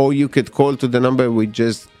us. Or you could call to the number we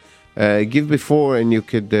just give before, and you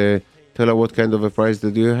could tell her what kind of a price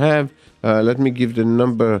that you have. Let me give her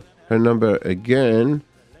number again.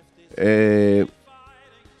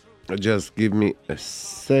 Just give me a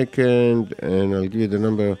second, and I'll give you the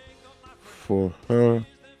number for her.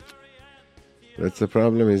 That's the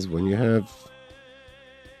problem, is when you have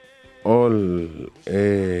all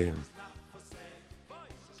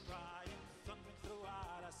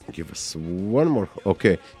give us one more.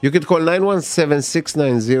 Okay, you could call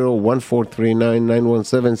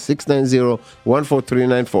 917-690-1439,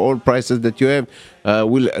 917-690-1439 for all prices that you have.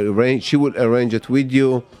 She will arrange it with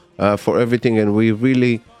you for everything, and we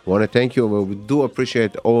really want to thank you. We do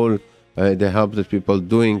appreciate all the help that people are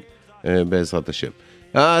doing. Be'ezrat Hashem.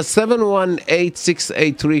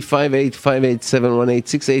 718-683-5858,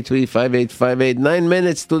 718-683-5858. 9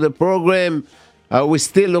 minutes to the program. We're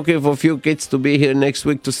still looking for a few kids to be here next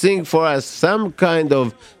week to sing for us some kind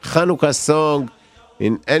of Hanukkah song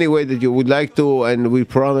in any way that you would like to, and we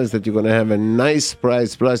promise that you're going to have a nice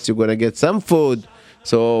prize, plus you're going to get some food.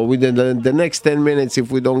 So within the next 10 minutes, if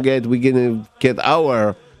we don't get, we're going to get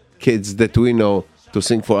our kids that we know to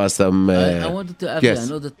sing for us some. I wanted to add, yes. I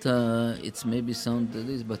know that it's maybe sound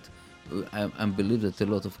this, but I believe that a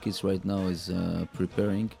lot of kids right now is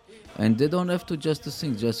preparing, and they don't have to just to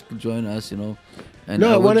sing, just join us, And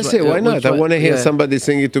no, I want to say, why not? I want to hear somebody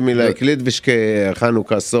sing it to me, like Lidvishke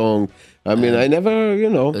Hanukkah song. I never,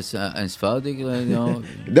 It's Sephardic, No,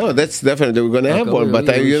 that's definitely, we're going to have one, but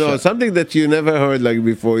something that you never heard like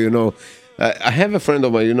before, I have a friend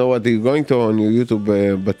of mine, you know what, he's going to on your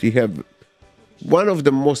YouTube, but he have one of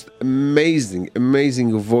the most amazing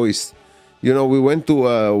voice. We went to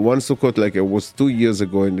one Sukkot, like it was 2 years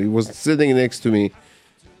ago, and he was sitting next to me,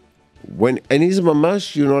 and he's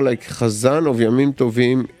mamash, like Chazan of Yamim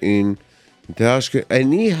Tovim in the Ashke,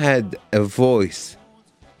 and he had a voice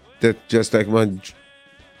that just like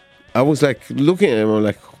I was like looking at him, I'm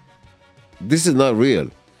like, this is not real.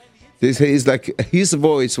 This is like his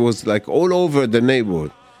voice was like all over the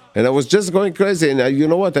neighborhood, and I was just going crazy. And you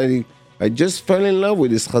know what? I just fell in love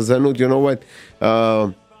with this Chazanut. You know what?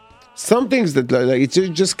 Some things that like it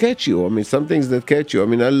just catch you. I mean, some things that catch you. I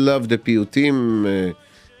mean, I love the piyutim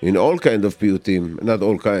in all kind of piyutim. Not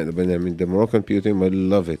all kind, but I mean the Moroccan piyutim. I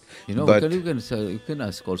love it. But you can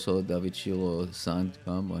ask also David Shiro's son to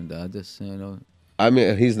come and the others. I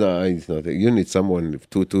mean, he's not. You need someone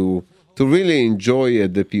to really enjoy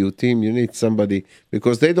the piyutim. You need somebody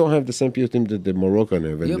because they don't have the same piyutim that the Moroccan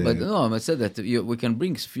have. Yeah, but no, I said that we can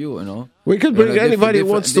bring few. We can bring anybody who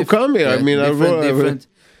wants to come here. I mean, different.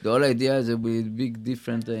 The whole idea is a big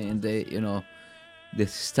different in the the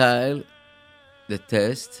style, the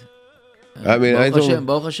taste. I mean,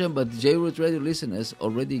 Baruch Hashem, but JRoot radio listeners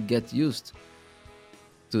already get used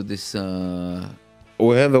to this.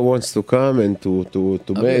 Whoever wants to come and to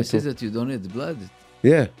make. I say that you donate blood.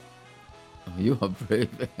 Yeah. You are brave.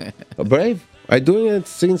 Brave? I'm doing it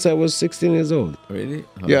since I was 16 years old. Really?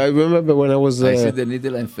 Oh. Yeah, I remember when I was... I see the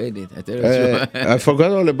needle and faded. I tell you. I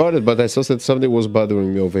forgot all about it, but I saw that something was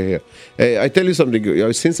bothering me over here. I tell you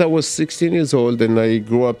something. Since I was 16 years old and I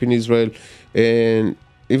grew up in Israel, and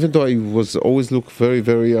even though I was always look very,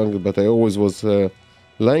 very young, but I always was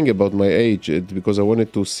lying about my age because I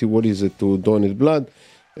wanted to see what is it to donate blood.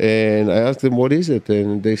 And I asked them, what is it?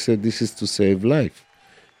 And they said, this is to save life.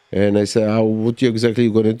 And I said, what exactly are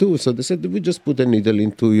you going to do? So they said, we just put a needle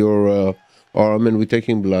into your arm and we're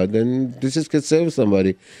taking blood and this is can save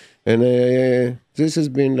somebody. And this has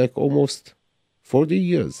been like almost 40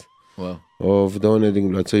 years of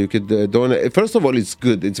donating blood. So you could donate. First of all, it's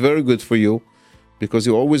good. It's very good for you because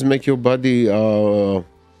you always make your body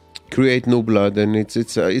create new blood. And it's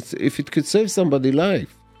if it could save somebody's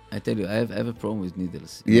life. I tell you, I have a problem with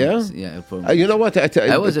needles. Yeah? Yeah, I have a problem. You know what?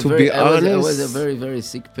 I was a very, very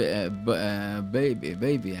sick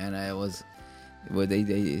baby, and I was... Well, they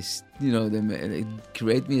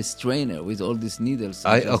create me a strainer with all these needles.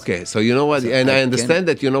 Okay, so you know what? And I understand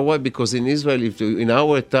that, you know what? Because in Israel, in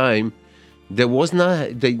our time, there was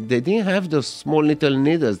not. They didn't have those small little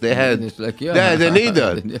needles. They had the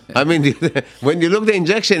needle. I mean, when you look the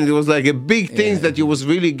injection, it was like a big thing that you was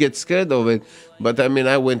really get scared of it. But I mean,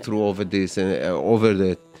 I went through over this and over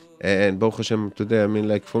that. And Baruch Hashem today, I mean,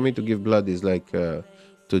 like for me to give blood is like to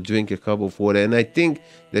drink a cup of water. And I think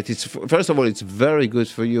that it's first of all, it's very good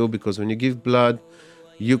for you because when you give blood,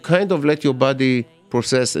 you kind of let your body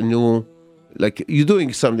process a new. Like you're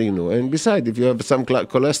doing something new, and besides, if you have some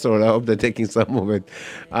cholesterol, I hope they're taking some of it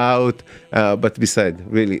out. But besides,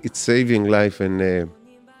 really, it's saving life. And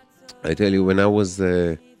I tell you, when I was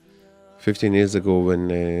 15 years ago, when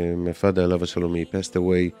my father, Alav Shalom, he passed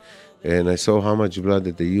away, and I saw how much blood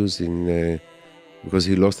that they use in because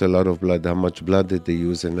he lost a lot of blood. How much blood that they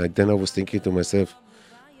use, and then I was thinking to myself,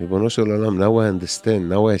 Ribono Shel Olam, now I understand.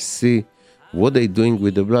 Now I see what they're doing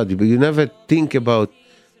with the blood. But you never think about.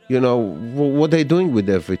 What they're doing with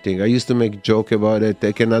everything. I used to make joke about it,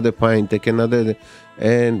 take another pint, take another,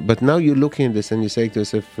 but now you're looking at this and you say to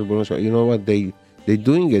yourself, you know what, they're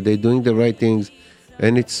doing it, they're doing the right things,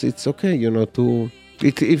 and it's okay,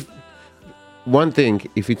 if one thing,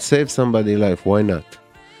 if it saves somebody's life, why not?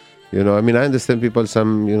 I mean, I understand people,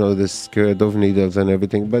 they're scared of needles and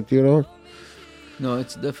everything, but No,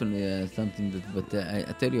 it's definitely something that, but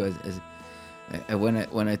I tell you, when I'm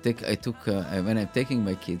taking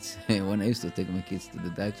my kids, when I used to take my kids to the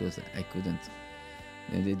doctors, I couldn't.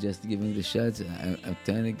 And they just give me the shots. I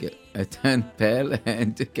turn pale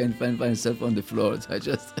and can't find myself on the floor. So I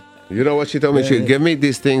just. You know what she told me? She gave me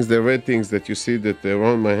these things, the red things that you see that they're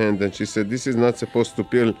on my hand, and she said, "This is not supposed to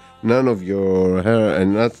peel none of your hair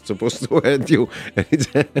and not supposed to hurt you,"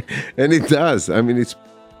 and it does. I mean, it's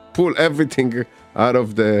pull everything out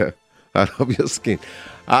of your skin.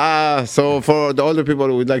 So for the older people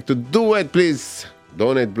who would like to do it, please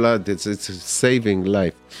donate blood. It's saving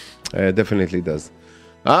life. Definitely does.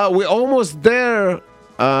 We're almost there,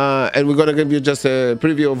 and we're gonna give you just a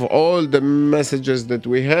preview of all the messages that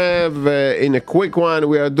we have in a quick one.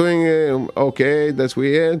 We are doing okay. That's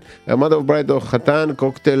we had a mother of bride or Khatan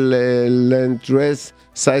cocktail length dress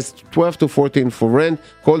size 12 to 14 for rent.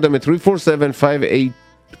 Call them at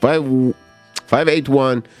 347-581-0744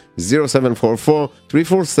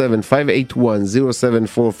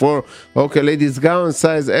 347-581-0744. Okay, ladies, gown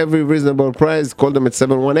size, every reasonable price. Call them at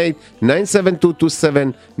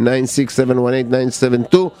 718-972-2796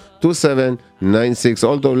 718-972-2796.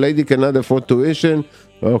 Although lady can not afford tuition,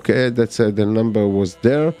 Okay, that's the number was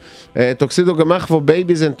there. Tuxedo Gemach for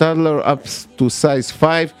babies and toddler up to size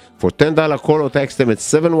 5 for $10. Call or text them at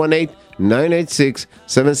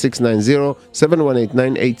 718-986-7690,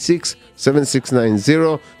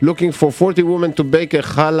 718-986-7690. Looking for 40 women to bake a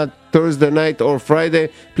challah Thursday night or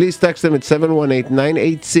Friday. Please text them at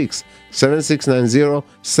 718-986-7690,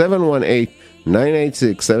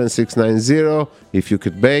 718-986-7690 if you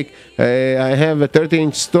could bake. I have a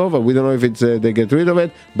 30-inch stove. We don't know if it's they get rid of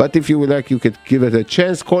it, but if you would like, you could give it a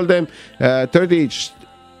chance. Call them. 30-inch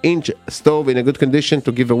stove in a good condition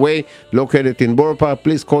to give away, located in Borough Park.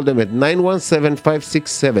 Please call them at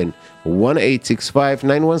 917-567-1865,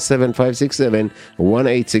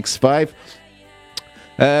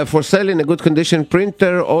 917-567-1865. For sale in a good condition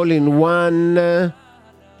printer, all in one.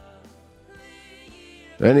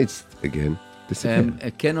 And it's again.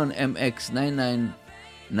 A Canon MX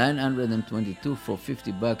 922 for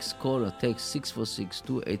 $50. Call or text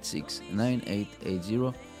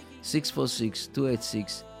 646-286-9880,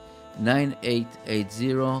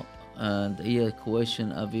 646-286-9880. And here a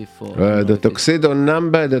question, Avi, for the tuxedo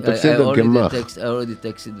number, the tuxedo gemach. I already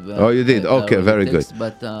texted. Oh, you did? Okay, very good.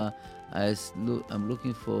 But I'm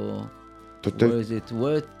looking for. Where is it?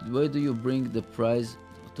 Where do you bring the prize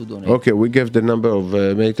to donate? Okay, we give the number of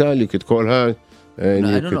Meital. You could call her. And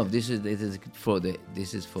I don't know if this is for the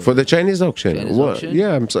Chinese auction. Auction?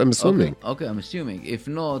 Yeah, I'm assuming. Okay, I'm assuming. If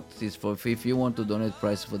not, it's for if you want to donate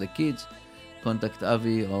prize for the kids, contact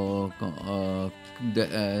Avi or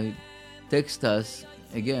text us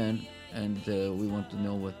again, and we want to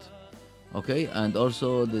know what. Okay, and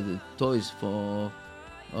also the toys for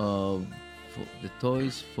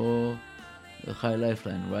the High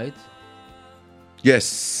Lifeline, right?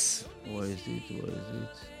 Yes. Where is it?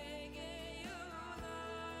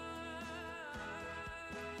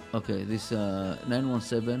 Okay, this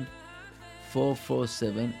 917-447-0009.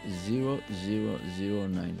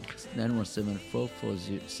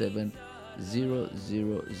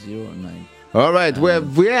 917-447-0009. All right,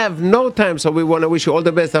 we have no time, so we want to wish you all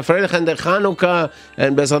the best. Afreich and Chanukah,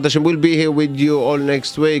 and Bezrat Hashem will be here with you all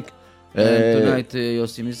next week. And tonight,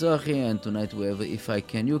 Yossi Mizrahi, and tonight we have If I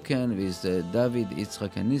Can, You Can with David,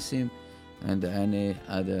 Yitzchak, and Nissim, and any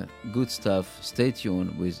other good stuff. Stay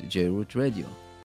tuned with JRoot Radio.